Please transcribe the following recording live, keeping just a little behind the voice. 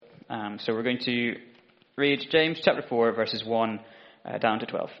So we're going to read James chapter 4, verses 1 down to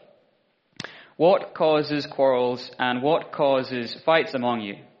 12. What causes quarrels and what causes fights among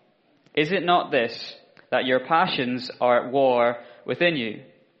you? Is it not this, that your passions are at war within you?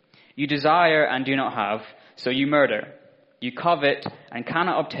 You desire and do not have, so you murder. You covet and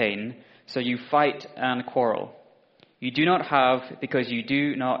cannot obtain, so you fight and quarrel. You do not have because you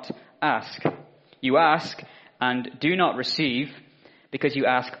do not ask. You ask and do not receive because you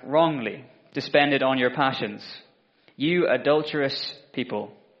ask wrongly, to spend it on your passions. You adulterous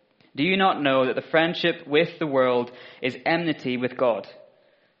people, do you not know that the friendship with the world is enmity with God?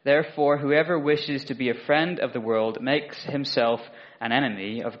 Therefore, whoever wishes to be a friend of the world makes himself an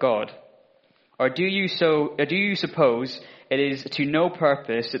enemy of God. Or do you suppose it is to no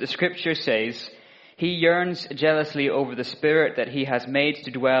purpose that the Scripture says, He yearns jealously over the Spirit that He has made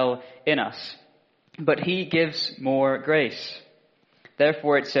to dwell in us, but He gives more grace.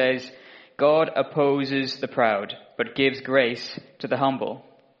 Therefore it says, God opposes the proud, but gives grace to the humble.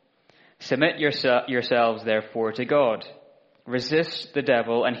 Submit yourselves, therefore, to God. Resist the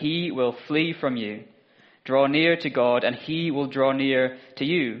devil, and he will flee from you. Draw near to God, and He will draw near to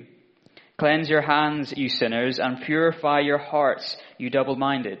you. Cleanse your hands, you sinners, and purify your hearts, you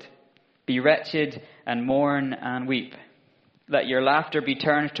double-minded. Be wretched, and mourn and weep. Let your laughter be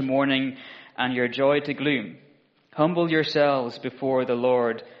turned to mourning, and your joy to gloom. Humble yourselves before the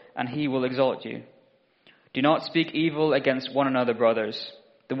Lord, and He will exalt you. Do not speak evil against one another, brothers.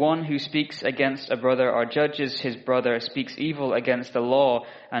 The one who speaks against a brother or judges his brother speaks evil against the law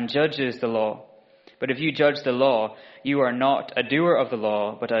and judges the law. But if you judge the law, you are not a doer of the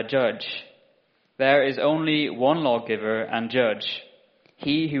law, but a judge. There is only one lawgiver and judge,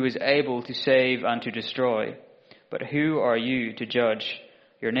 He who is able to save and to destroy. But who are you to judge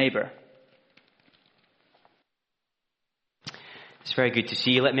your neighbor? It's very good to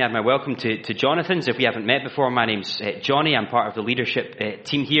see you. Let me add my welcome to Jonathan's. If we haven't met before, my name's Johnny. I'm part of the leadership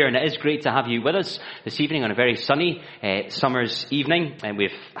team here, and it is great to have you with us this evening on a very sunny summer's evening. And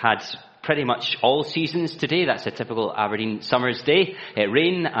we've had pretty much all seasons today. That's a typical Aberdeen summer's day.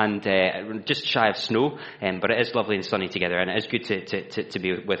 Rain and just shy of snow, but it is lovely and sunny together, and it is good to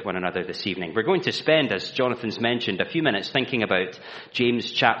be with one another this evening. We're going to spend, as Jonathan's mentioned, a few minutes thinking about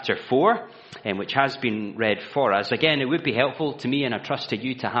James chapter 4. Which has been read for us. Again, it would be helpful to me, and I trust to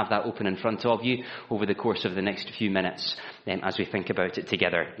you, to have that open in front of you over the course of the next few minutes as we think about it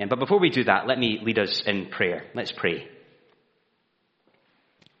together. But before we do that, let me lead us in prayer. Let's pray.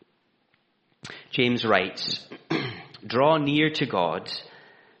 James writes, Draw near to God,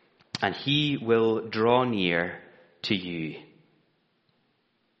 and He will draw near to you.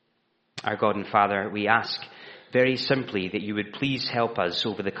 Our God and Father, we ask very simply that you would please help us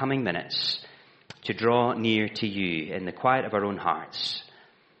over the coming minutes to draw near to you in the quiet of our own hearts.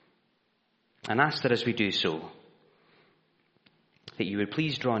 And ask that as we do so, that you would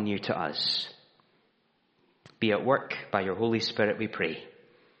please draw near to us. Be at work by your Holy Spirit, we pray.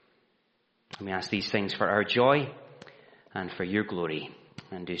 And we ask these things for our joy and for your glory,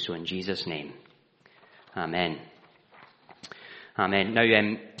 and do so in Jesus' name. Amen. Amen. Now,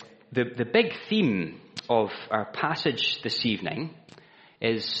 the big theme of our passage this evening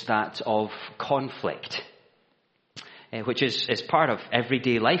is that of conflict, which is part of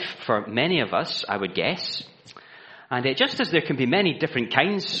everyday life for many of us, I would guess. And just as there can be many different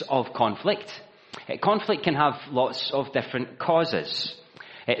kinds of conflict, conflict can have lots of different causes,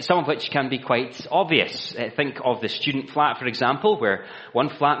 some of which can be quite obvious. Think of the student flat, for example, where one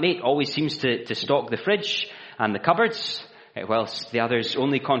flatmate always seems to stock the fridge and the cupboards, whilst the other's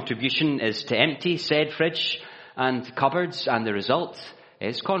only contribution is to empty said fridge and cupboards, and the result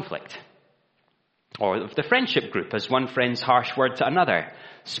is conflict. Or of the friendship group, as one friend's harsh word to another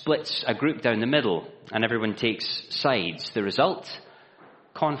splits a group down the middle and everyone takes sides. The result?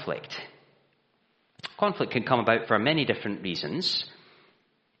 Conflict. Conflict can come about for many different reasons.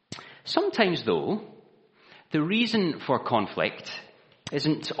 Sometimes, though, the reason for conflict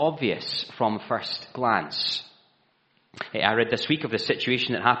isn't obvious from first glance. I read this week of the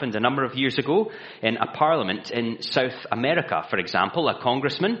situation that happened a number of years ago in a parliament in South America. For example, a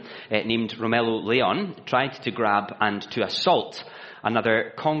congressman named Romelio Leon tried to grab and to assault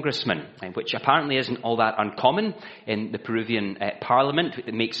another congressman, which apparently isn't all that uncommon in the Peruvian parliament.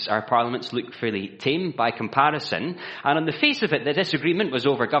 It makes our parliaments look fairly tame by comparison. And on the face of it, the disagreement was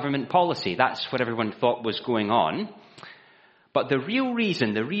over government policy. That's what everyone thought was going on. But the real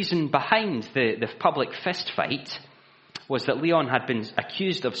reason, the reason behind the public fistfight, was that Leon had been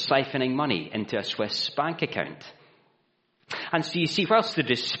accused of siphoning money into a Swiss bank account. And so you see, whilst the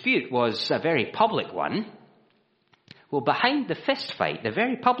dispute was a very public one, Well, behind the fist fight, the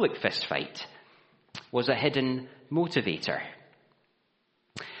very public fist fight, was a hidden motivator.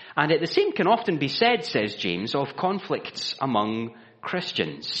 And the same can often be said, says James, of conflicts among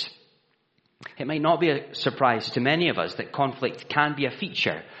Christians. It might not be a surprise to many of us that conflict can be a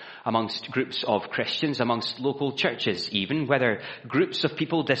feature amongst groups of Christians, amongst local churches even, whether groups of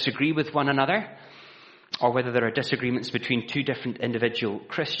people disagree with one another, or whether there are disagreements between two different individual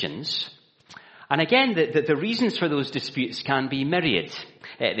Christians. And again, the reasons for those disputes can be myriad.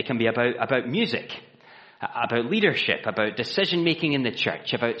 They can be about music, about leadership, about decision-making in the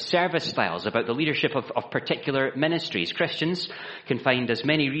church, about service styles, about the leadership of particular ministries. Christians can find as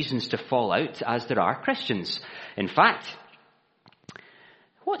many reasons to fall out as there are Christians. In fact,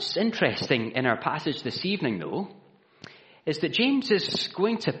 what's interesting in our passage this evening, though, is that James is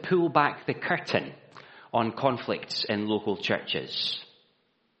going to pull back the curtain on conflicts in local churches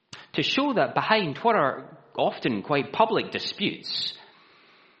to show that behind what are often quite public disputes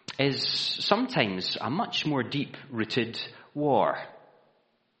is sometimes a much more deep-rooted war.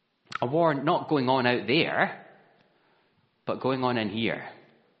 A war not going on out there, but going on in here.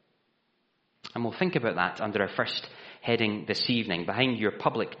 And we'll think about that under our first heading this evening. Behind your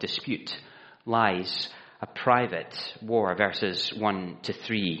public dispute lies a private war, verses 1 to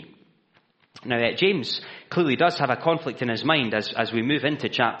 3. Now, James clearly does have a conflict in his mind as we move into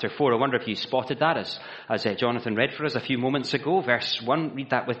chapter 4. I wonder if you spotted that as Jonathan read for us a few moments ago. Verse 1,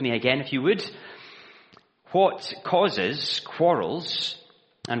 read that with me again if you would. What causes quarrels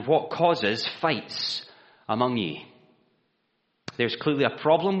and what causes fights among you? There's clearly a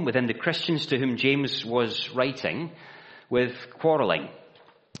problem within the Christians to whom James was writing with quarreling,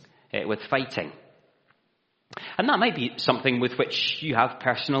 with fighting. And that might be something with which you have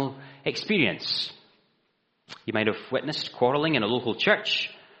personal experience. You might have witnessed quarreling in a local church,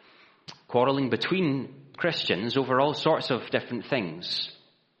 quarreling between Christians over all sorts of different things.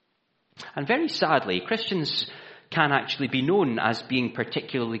 And very sadly, Christians can actually be known as being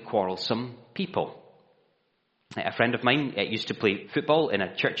particularly quarrelsome people. A friend of mine used to play football in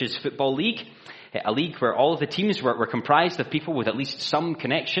a church's football league, a league where all of the teams were comprised of people with at least some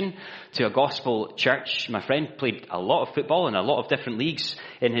connection to a gospel church. My friend played a lot of football in a lot of different leagues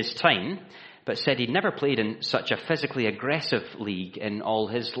in his time, but said he'd never played in such a physically aggressive league in all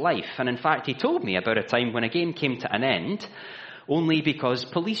his life. And in fact, he told me about a time when a game came to an end only because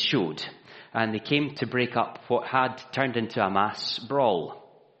police showed, and they came to break up what had turned into a mass brawl.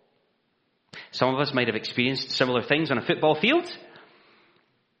 Some of us might have experienced similar things on a football field.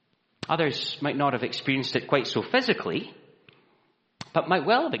 Others might not have experienced it quite so physically, but might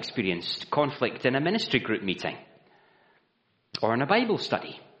well have experienced conflict in a ministry group meeting, or in a Bible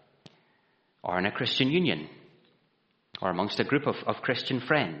study, or in a Christian union, or amongst a group of Christian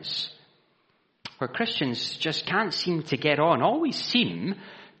friends, where Christians just can't seem to get on, always seem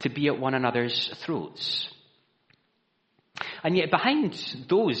to be at one another's throats. And yet behind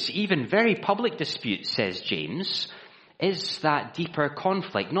those even very public disputes, says James, is that deeper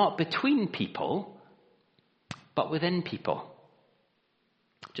conflict, not between people, but within people.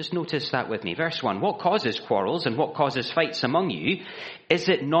 Just notice that with me. Verse 1, what causes quarrels and what causes fights among you? Is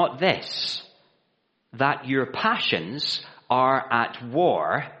it not this, that your passions are at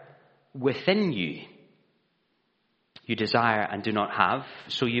war within you? You desire and do not have,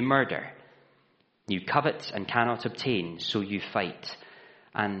 so you murder. You covet and cannot obtain, so you fight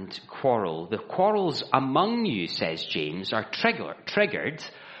and quarrel. The quarrels among you, says James, are triggered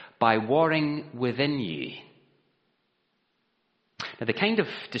by warring within you. Now, the kind of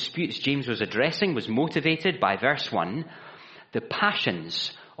disputes James was addressing was motivated by verse 1, the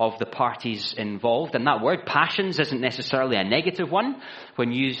passions of the parties involved. And that word, passions, isn't necessarily a negative one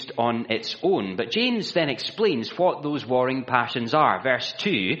when used on its own. But James then explains what those warring passions are. Verse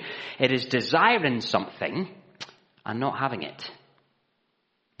 2, it is desiring something and not having it.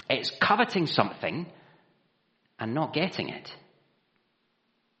 It's coveting something and not getting it.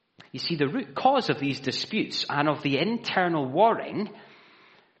 You see, the root cause of these disputes and of the internal warring,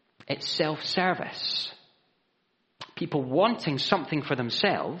 it's self-service. People wanting something for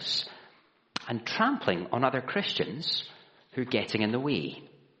themselves and trampling on other Christians who are getting in the way.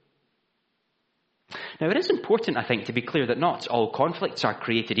 Now, it is important, I think, to be clear that not all conflicts are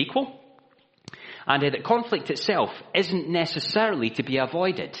created equal, and that conflict itself isn't necessarily to be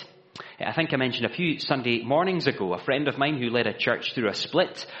avoided. I think I mentioned a few Sunday mornings ago, a friend of mine who led a church through a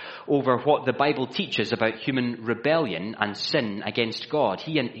split over what the Bible teaches about human rebellion and sin against God.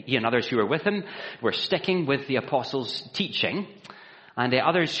 He and others who were with him were sticking with the apostles' teaching, and the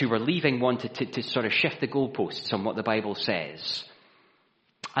others who were leaving wanted to sort of shift the goalposts on what the Bible says.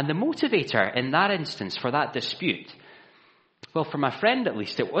 And the motivator in that instance for that dispute Well, for my friend at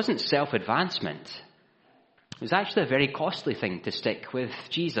least, it wasn't self-advancement. It was actually a very costly thing to stick with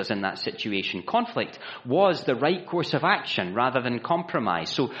Jesus in that situation. Conflict was the right course of action rather than compromise.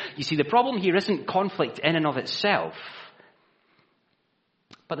 So, you see, the problem here isn't conflict in and of itself.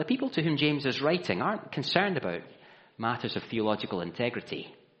 But the people to whom James is writing aren't concerned about matters of theological integrity.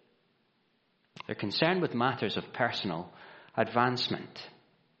 They're concerned with matters of personal advancement.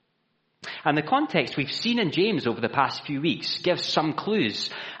 And the context we've seen in James over the past few weeks gives some clues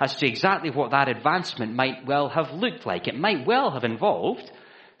as to exactly what that advancement might well have looked like. It might well have involved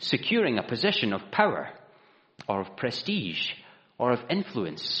securing a position of power or of prestige or of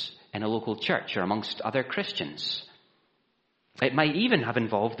influence in a local church or amongst other Christians. It might even have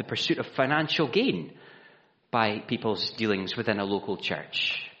involved the pursuit of financial gain by people's dealings within a local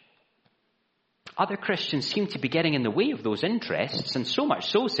church. Other Christians seem to be getting in the way of those interests, and so much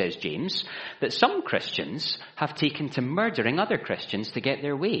so, says James, that some Christians have taken to murdering other Christians to get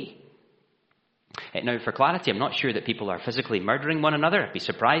their way. Now, for clarity, I'm not sure that people are physically murdering one another. I'd be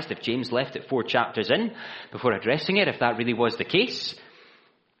surprised if James left it 4 chapters in before addressing it, if that really was the case.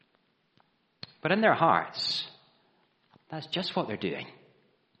 But in their hearts, that's just what they're doing.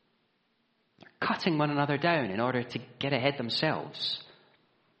 They're cutting one another down in order to get ahead themselves.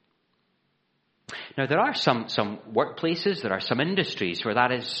 Now, there are some workplaces, there are some industries where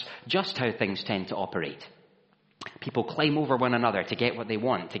that is just how things tend to operate. People climb over one another to get what they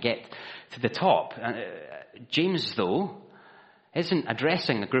want, to get to the top. James, though, isn't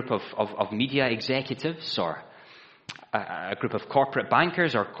addressing a group of media executives or a group of corporate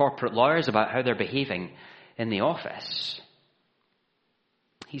bankers or corporate lawyers about how they're behaving in the office.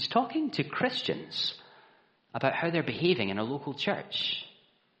 He's talking to Christians about how they're behaving in a local church.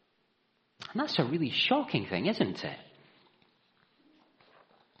 And that's a really shocking thing, isn't it?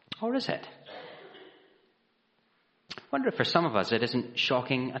 Or is it? I wonder if for some of us it isn't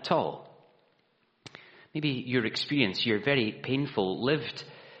shocking at all. Maybe your experience, your very painful lived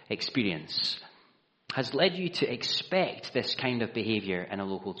experience, has led you to expect this kind of behaviour in a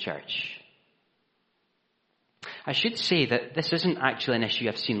local church. I should say that this isn't actually an issue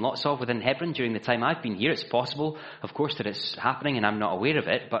I've seen lots of within Hebron during the time I've been here. It's possible, of course, that it's happening and I'm not aware of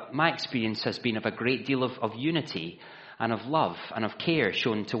it, but my experience has been of a great deal of unity and of love and of care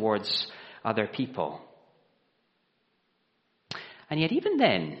shown towards other people. And yet even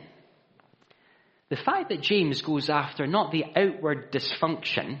then, the fact that James goes after not the outward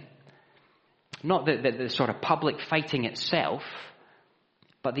dysfunction, not the sort of public fighting itself,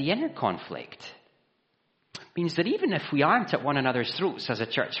 but the inner conflict, means that even if we aren't at one another's throats as a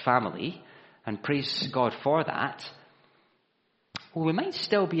church family, and praise God for that, well, we might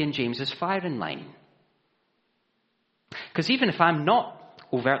still be in James's firing line. Because even if I'm not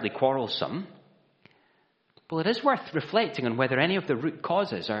overtly quarrelsome, well, it is worth reflecting on whether any of the root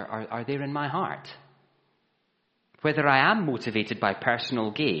causes are there in my heart. Whether I am motivated by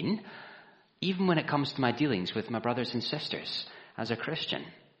personal gain, even when it comes to my dealings with my brothers and sisters as a Christian.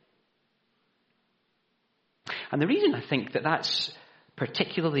 And the reason I think that that's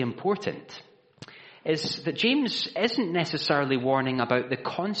particularly important is that James isn't necessarily warning about the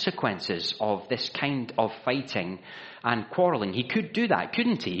consequences of this kind of fighting and quarrelling. He could do that,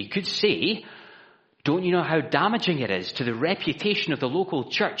 couldn't he? He could say, don't you know how damaging it is to the reputation of the local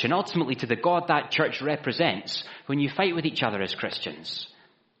church and ultimately to the God that church represents when you fight with each other as Christians?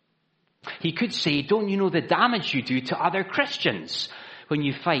 He could say, don't you know the damage you do to other Christians when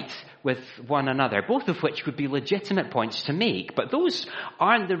you fight with one another? Both of which would be legitimate points to make, but those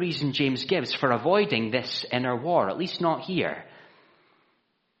aren't the reason James gives for avoiding this inner war, at least not here.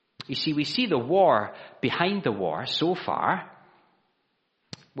 You see, we see the war behind the war so far.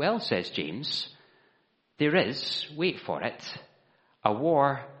 Well, says James, there is, wait for it, a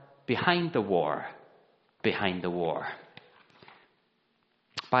war behind the war, behind the war.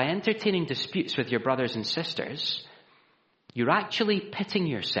 By entertaining disputes with your brothers and sisters, you're actually pitting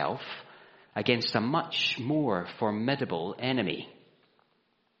yourself against a much more formidable enemy.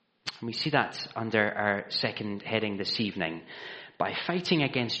 And we see that under our second heading this evening. By fighting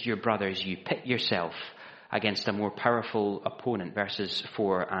against your brothers, you pit yourself against a more powerful opponent, verses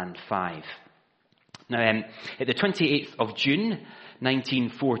 4 and 5. Now, at the 28th of June,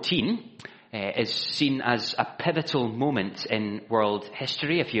 1914, is seen as a pivotal moment in world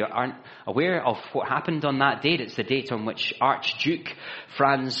history. If you aren't aware of what happened on that date, it's the date on which Archduke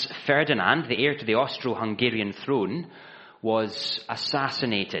Franz Ferdinand, the heir to the Austro-Hungarian throne, was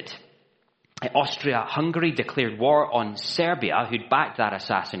assassinated. Austria-Hungary declared war on Serbia, who'd backed that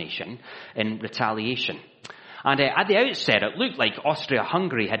assassination, in retaliation. And at the outset, it looked like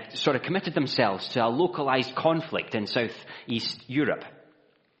Austria-Hungary had sort of committed themselves to a localized conflict in southeast Europe.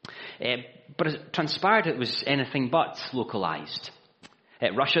 But it transpired it was anything but localized.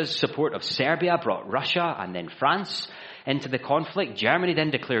 Russia's support of Serbia brought Russia and then France into the conflict. Germany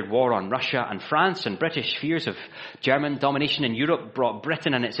then declared war on Russia and France, and British fears of German domination in Europe brought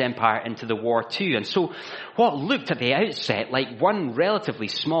Britain and its empire into the war too. And so what looked at the outset like one relatively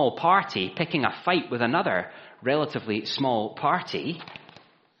small party picking a fight with another relatively small party,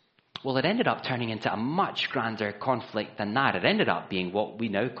 well, it ended up turning into a much grander conflict than that. It ended up being what we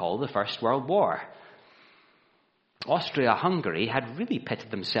now call the First World War. Austria-Hungary had really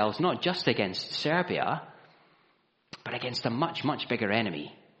pitted themselves not just against Serbia, but against a much, much bigger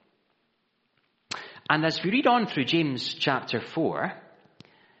enemy. And as we read on through James chapter 4,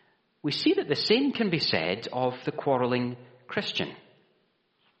 we see that the same can be said of the quarrelling Christian.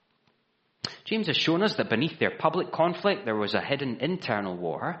 James has shown us that beneath their public conflict there was a hidden internal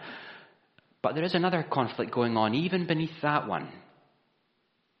war, but there is another conflict going on even beneath that one.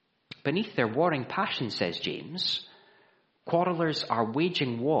 Beneath their warring passion, says James, quarrellers are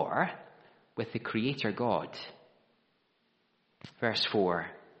waging war with the Creator God. Verse 4,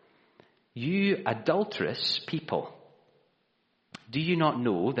 you adulterous people, do you not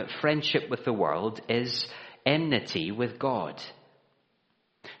know that friendship with the world is enmity with God?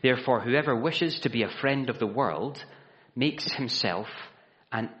 Therefore, whoever wishes to be a friend of the world makes himself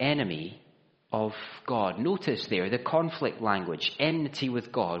an enemy of God. Notice there the conflict language, enmity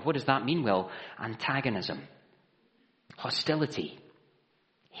with God. What does that mean? Well, antagonism, hostility,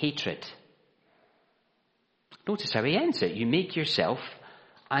 hatred. Notice how he ends it. You make yourself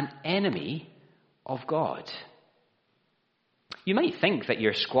an enemy of God. You might think that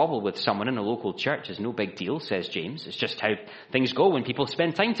your squabble with someone in a local church is no big deal, says James. It's just how things go when people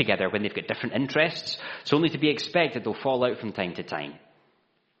spend time together, when they've got different interests. It's only to be expected they'll fall out from time to time.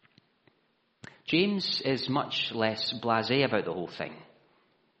 James is much less blasé about the whole thing.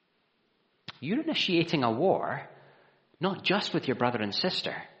 You're initiating a war, not just with your brother and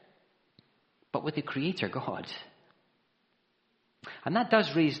sister, but with the Creator God. And that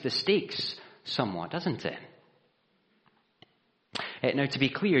does raise the stakes somewhat, doesn't it? Now, to be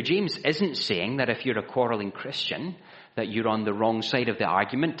clear, James isn't saying that if you're a quarrelling Christian, that you're on the wrong side of the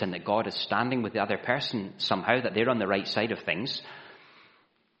argument and that God is standing with the other person somehow, that they're on the right side of things.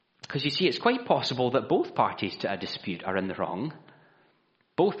 Because you see, it's quite possible that both parties to a dispute are in the wrong.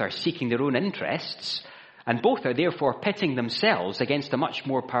 Both are seeking their own interests, and both are therefore pitting themselves against a much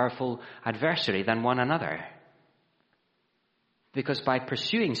more powerful adversary than one another. Because by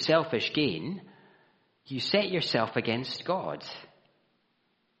pursuing selfish gain, you set yourself against God.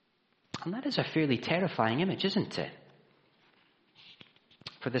 And that is a fairly terrifying image, isn't it?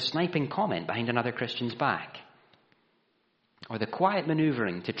 For the sniping comment behind another Christian's back, or the quiet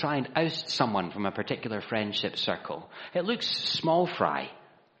manoeuvring to try and oust someone from a particular friendship circle, it looks small fry.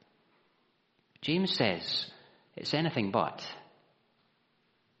 James says it's anything but.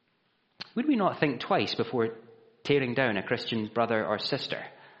 Would we not think twice before tearing down a Christian brother or sister,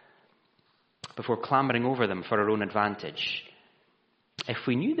 before clambering over them for our own advantage, if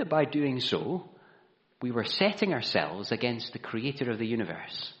we knew that by doing so, we were setting ourselves against the Creator of the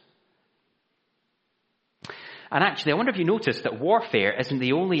universe? And actually, I wonder if you noticed that warfare isn't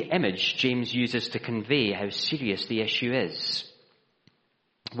the only image James uses to convey how serious the issue is.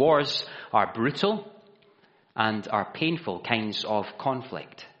 Wars are brutal and are painful kinds of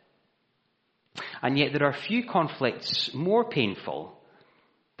conflict. And yet there are few conflicts more painful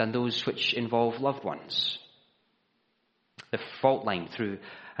than those which involve loved ones. The fault line through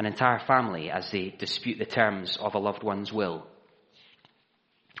an entire family as they dispute the terms of a loved one's will.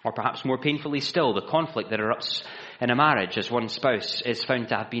 Or perhaps more painfully still, the conflict that erupts in a marriage as one spouse is found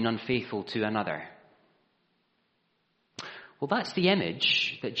to have been unfaithful to another. Well, that's the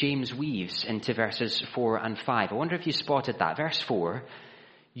image that James weaves into verses 4 and 5. I wonder if you spotted that. Verse 4,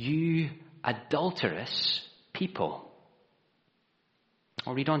 you adulterous people.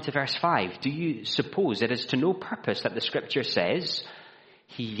 I'll read on to verse 5. Do you suppose it is to no purpose that the scripture says,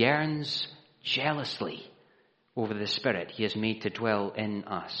 he yearns jealously over the Spirit he has made to dwell in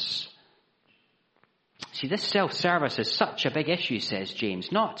us? See, this self-service is such a big issue, says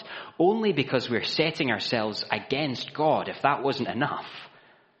James, not only because we're setting ourselves against God, if that wasn't enough,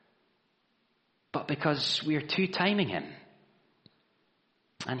 but because we're two-timing him.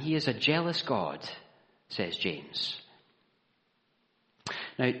 And he is a jealous God, says James.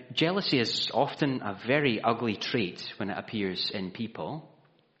 Now, jealousy is often a very ugly trait when it appears in people.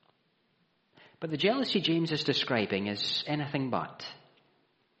 But the jealousy James is describing is anything but.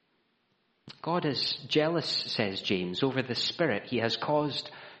 God is jealous, says James, over the Spirit he has caused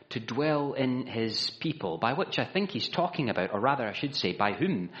to dwell in his people, by which I think he's talking about, or rather I should say, by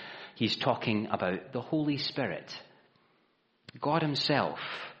whom he's talking about, the Holy Spirit. God himself,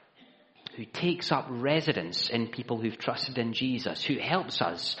 who takes up residence in people who've trusted in Jesus, who helps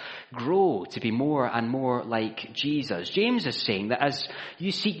us grow to be more and more like Jesus. James is saying that as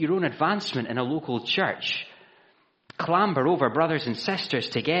you seek your own advancement in a local church, clamber over brothers and sisters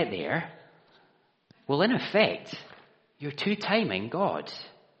to get there, well, in effect, you're two-timing God.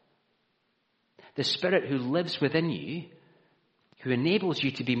 The Spirit who lives within you, who enables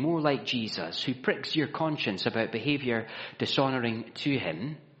you to be more like Jesus, who pricks your conscience about behavior dishonoring to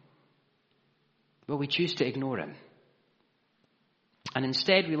him, well, we choose to ignore him. And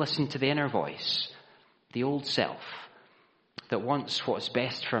instead we listen to the inner voice, the old self, that wants what's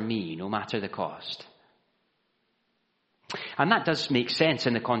best for me, no matter the cost. And that does make sense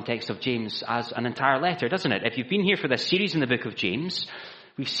in the context of James as an entire letter, doesn't it? If you've been here for this series in the book of James,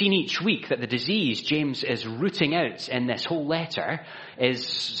 we've seen each week that the disease James is rooting out in this whole letter is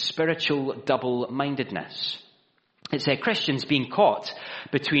spiritual double-mindedness. It's Christians being caught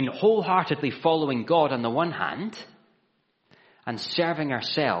between wholeheartedly following God on the one hand and serving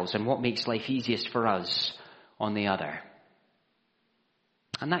ourselves and what makes life easiest for us on the other.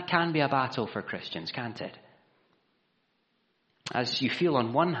 And that can be a battle for Christians, can't it? As you feel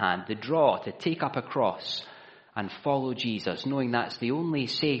on one hand the draw to take up a cross and follow Jesus, knowing that's the only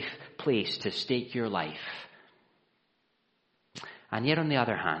safe place to stake your life. And yet on the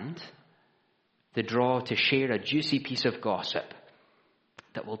other hand, the draw to share a juicy piece of gossip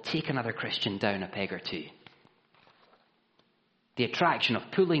that will take another Christian down a peg or two. The attraction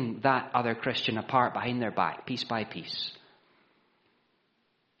of pulling that other Christian apart behind their back, piece by piece.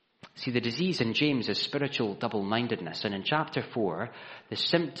 See, the disease in James is spiritual double-mindedness. And in chapter 4, the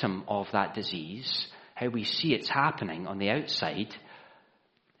symptom of that disease, how we see it's happening on the outside,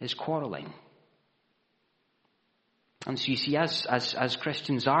 is quarreling. And so you see, as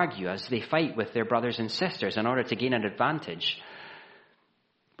Christians argue, as they fight with their brothers and sisters in order to gain an advantage,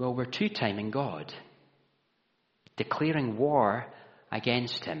 well, we're two-timing God, declaring war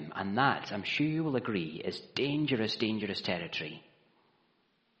against him. And that, I'm sure you will agree, is dangerous, dangerous territory.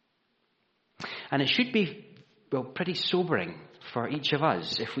 And it should be, well, pretty sobering for each of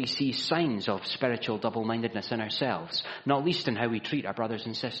us if we see signs of spiritual double-mindedness in ourselves, not least in how we treat our brothers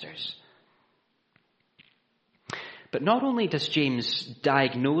and sisters. But not only does James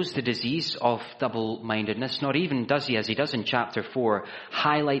diagnose the disease of double-mindedness, not even does he, as he does in chapter 4,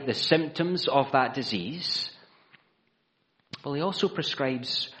 highlight the symptoms of that disease, well, he also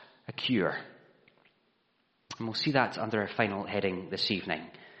prescribes a cure. And we'll see that under our final heading this evening.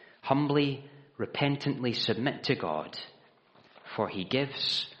 Humbly, repentantly submit to God, for he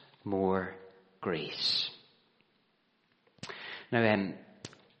gives more grace. Now,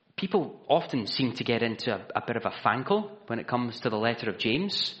 people often seem to get into a bit of a fankle when it comes to the letter of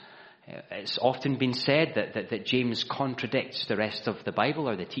James. It's often been said that James contradicts the rest of the Bible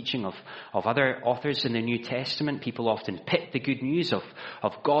or the teaching of other authors in the New Testament. People often pit the good news of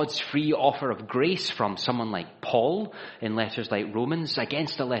God's free offer of grace from someone like Paul in letters like Romans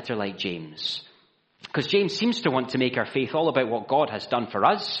against a letter like James. Because James seems to want to make our faith all about what God has done for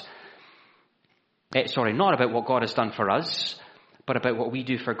us. Not about what God has done for us, but about what we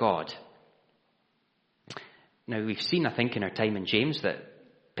do for God. Now, we've seen, I think, in our time in James that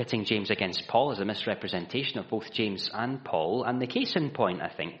pitting James against Paul is a misrepresentation of both James and Paul. And the case in point, I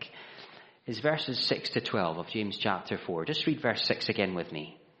think, is verses 6 to 12 of James chapter 4. Just read verse 6 again with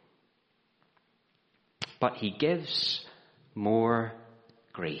me. But he gives more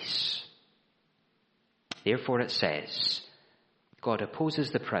grace. Therefore it says, God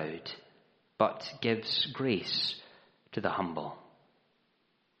opposes the proud, but gives grace to the humble.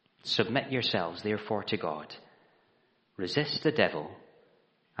 Submit yourselves, therefore, to God. Resist the devil,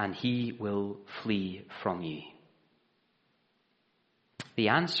 and he will flee from you. The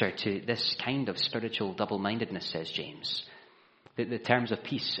answer to this kind of spiritual double-mindedness, says James, the terms of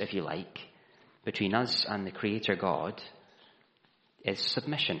peace, if you like, between us and the Creator God, is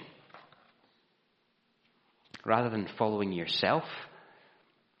submission. Rather than following yourself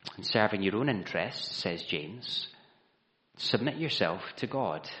and serving your own interests, says James, submit yourself to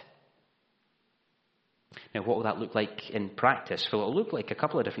God. Now, what will that look like in practice? Well, it'll look like a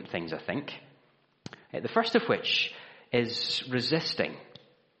couple of different things, I think. The first of which is resisting.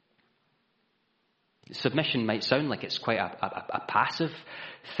 Submission might sound like it's quite a passive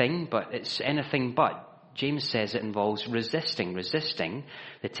thing, but it's anything but. James says it involves resisting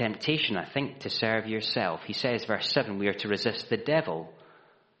the temptation, I think, to serve yourself. He says, verse 7, we are to resist the devil,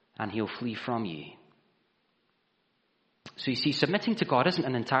 and he'll flee from you. So you see, submitting to God isn't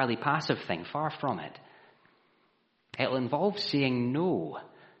an entirely passive thing, far from it. It'll involve saying no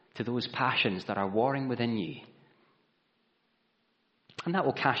to those passions that are warring within you. And that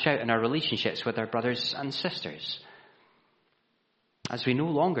will cash out in our relationships with our brothers and sisters, as we no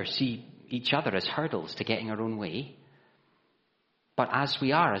longer see each other as hurdles to getting our own way, but as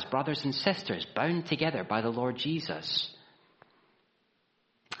we are as brothers and sisters bound together by the Lord Jesus.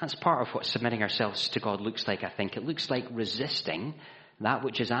 That's part of what submitting ourselves to God looks like, I think. It looks like resisting that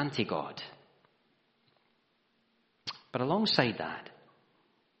which is anti-God. But alongside that,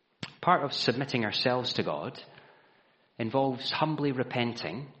 part of submitting ourselves to God involves humbly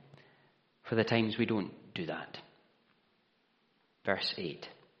repenting for the times we don't do that. Verse 8.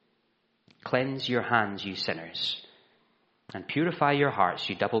 Cleanse your hands, you sinners, and purify your hearts,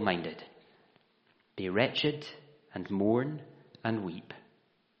 you double-minded. Be wretched and mourn and weep.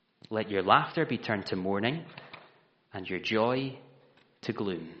 Let your laughter be turned to mourning and your joy to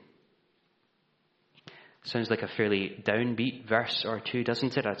gloom. Sounds like a fairly downbeat verse or two,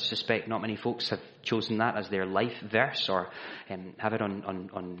 doesn't it? I suspect not many folks have chosen that as their life verse or have it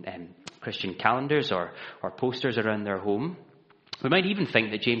on Christian calendars or posters around their home. We might even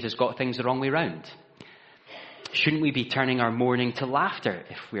think that James has got things the wrong way round. Shouldn't we be turning our mourning to laughter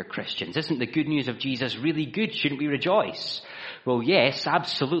if we're Christians? Isn't the good news of Jesus really good? Shouldn't we rejoice? Well, yes,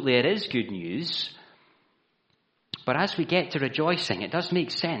 absolutely it is good news. But as we get to rejoicing, it does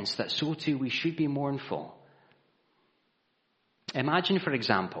make sense that so too we should be mournful. Imagine, for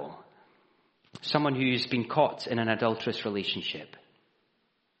example, someone who's been caught in an adulterous relationship.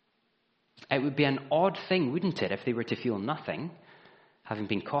 It would be an odd thing, wouldn't it, if they were to feel nothing, having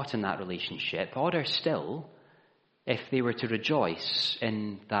been caught in that relationship. Odder still, if they were to rejoice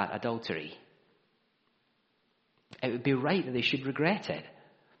in that adultery. It would be right that they should regret it,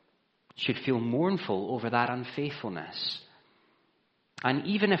 should feel mournful over that unfaithfulness. And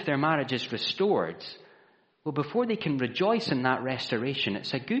even if their marriage is restored, well, before they can rejoice in that restoration,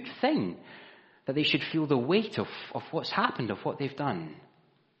 it's a good thing that they should feel the weight of what's happened, of what they've done.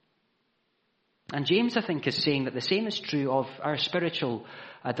 And James, I think, is saying that the same is true of our spiritual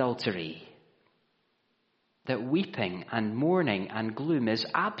adultery. That weeping and mourning and gloom is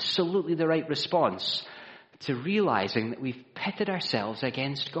absolutely the right response to realizing that we've pitted ourselves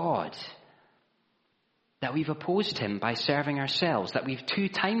against God. That we've opposed him by serving ourselves. That we've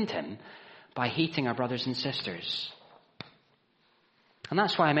two-timed him by hating our brothers and sisters. And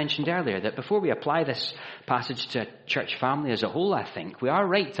that's why I mentioned earlier that before we apply this passage to church family as a whole, I think, we are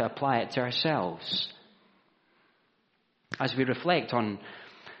right to apply it to ourselves. As we reflect on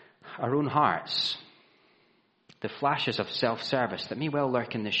our own hearts, the flashes of self-service that may well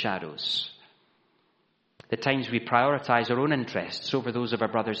lurk in the shadows, the times we prioritize our own interests over those of our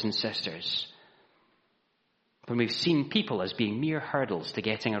brothers and sisters, when we've seen people as being mere hurdles to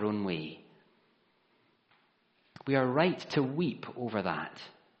getting our own way. We are right to weep over that,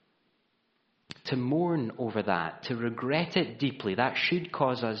 to mourn over that, to regret it deeply. That should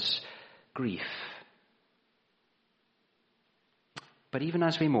cause us grief. But even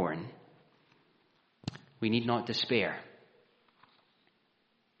as we mourn, we need not despair.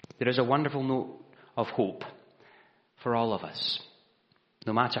 There is a wonderful note of hope for all of us,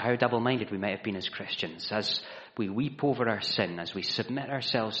 no matter how double-minded we might have been as Christians. As we weep over our sin, as we submit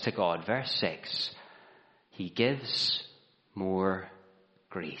ourselves to God, verse 6, he gives more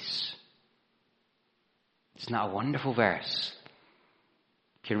grace. Isn't that a wonderful verse?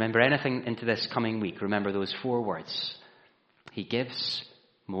 If you remember anything into this coming week, remember those 4 words. He gives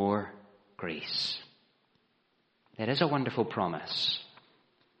more grace. It is a wonderful promise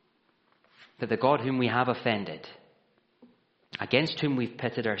that the God whom we have offended, against whom we've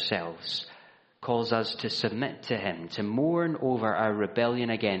pitted ourselves, calls us to submit to him, to mourn over our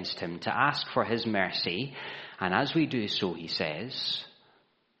rebellion against him, to ask for his mercy. And as we do so, he says,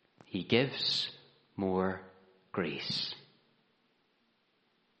 he gives more grace.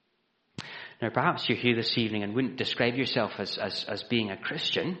 Now, perhaps you're here this evening and wouldn't describe yourself as being a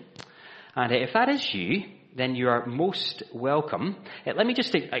Christian. And if that is you, then you are most welcome. Let me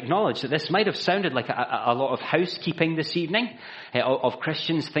just acknowledge that this might have sounded like a lot of housekeeping this evening, of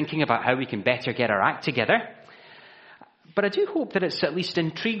Christians thinking about how we can better get our act together. But I do hope that it's at least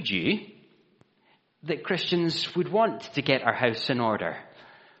intrigued you that Christians would want to get our house in order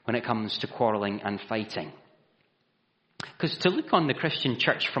when it comes to quarrelling and fighting. Because to look on the Christian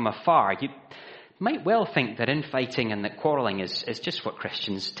church from afar, you might well think that infighting and that quarrelling is just what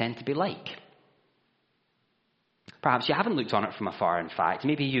Christians tend to be like. Perhaps you haven't looked on it from afar, in fact.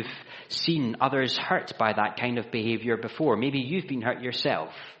 Maybe you've seen others hurt by that kind of behaviour before. Maybe you've been hurt yourself.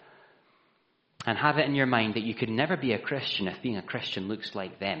 and have it in your mind that you could never be a Christian if being a Christian looks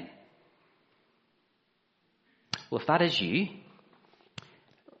like them. Well, if that is you,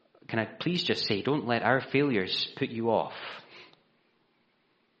 can I please just say, don't let our failures put you off.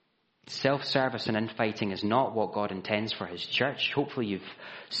 Self-service and infighting is not what God intends for his church. Hopefully you've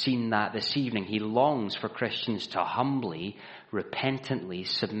seen that this evening. He longs for Christians to humbly, repentantly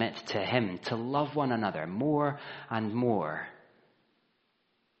submit to him, to love one another more and more.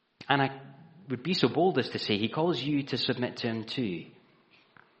 And I would be so bold as to say he calls you to submit to him too,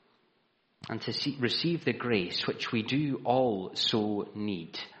 and to receive the grace which we do all so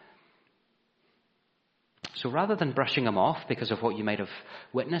need. So rather than brushing him off because of what you might have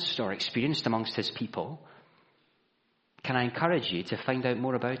witnessed or experienced amongst his people, can I encourage you to find out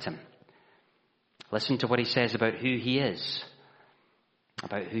more about him? Listen to what he says about who he is,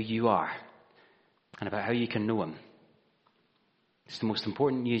 about who you are, and about how you can know him. It's the most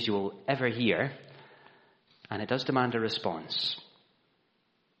important news you will ever hear, and it does demand a response.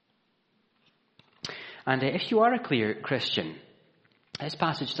 And if you are a clear Christian, this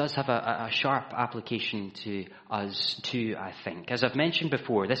passage does have a sharp application to us too, I think. As I've mentioned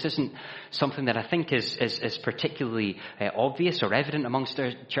before, this isn't something that I think is particularly obvious or evident amongst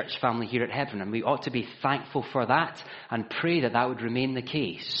our church family here at Hebron, and we ought to be thankful for that and pray that that would remain the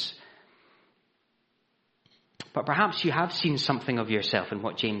case. But perhaps you have seen something of yourself in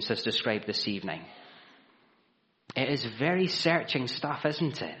what James has described this evening. It is very searching stuff,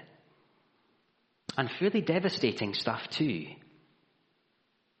 isn't it? And fairly devastating stuff too.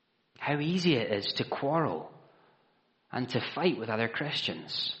 How easy it is to quarrel and to fight with other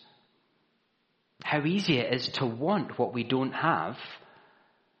Christians. How easy it is to want what we don't have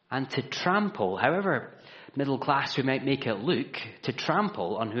and to trample, however middle class we might make it look, to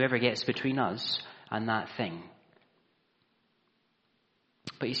trample on whoever gets between us and that thing.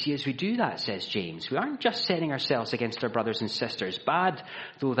 But you see, as we do that, says James, we aren't just setting ourselves against our brothers and sisters, bad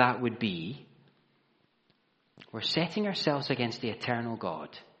though that would be. We're setting ourselves against the eternal God.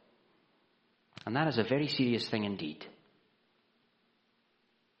 And that is a very serious thing indeed.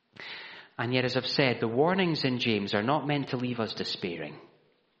 And yet, as I've said, the warnings in James are not meant to leave us despairing.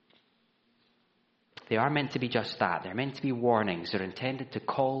 They are meant to be just that. They're meant to be warnings. They're intended to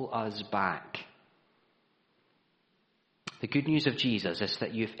call us back. The good news of Jesus is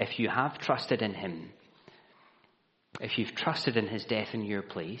that if you have trusted in him, if you've trusted in his death in your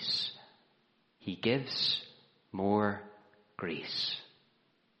place, he gives more grace.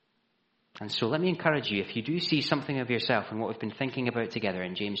 And so let me encourage you, if you do see something of yourself in what we've been thinking about together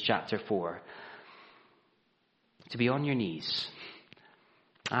in James chapter 4, to be on your knees,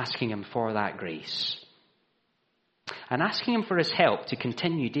 asking him for that grace. And asking him for his help to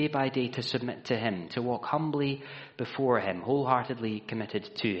continue day by day to submit to him, to walk humbly before him, wholeheartedly committed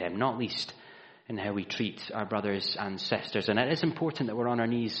to him, not least in how we treat our brothers and sisters. And it is important that we're on our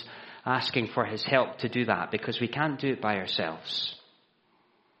knees asking for his help to do that, because we can't do it by ourselves.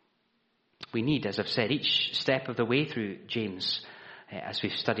 We need, as I've said, each step of the way through James, as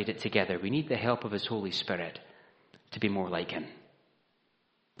we've studied it together, we need the help of his Holy Spirit to be more like him.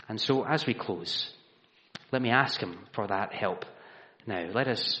 And so as we close, let me ask him for that help. Now, let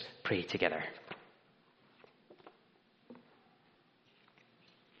us pray together.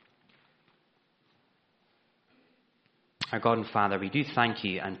 Our God and Father, we do thank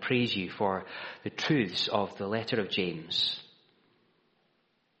you and praise you for the truths of the letter of James.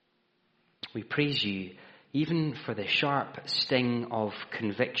 We praise you even for the sharp sting of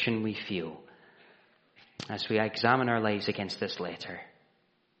conviction we feel as we examine our lives against this letter.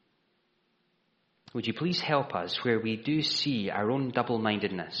 Would you please help us where we do see our own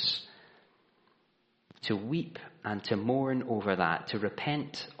double-mindedness to weep and to mourn over that, to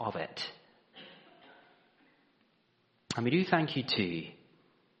repent of it. And we do thank you too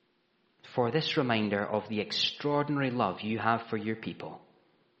for this reminder of the extraordinary love you have for your people.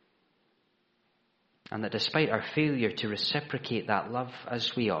 And that despite our failure to reciprocate that love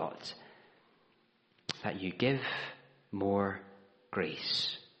as we ought, that you give more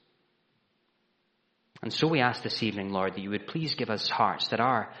grace. And so we ask this evening, Lord, that you would please give us hearts that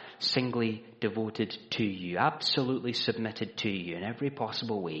are singly devoted to you, absolutely submitted to you in every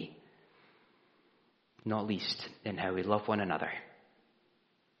possible way, not least in how we love one another.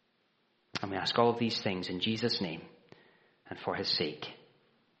 And we ask all of these things in Jesus' name and for his sake.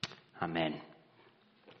 Amen.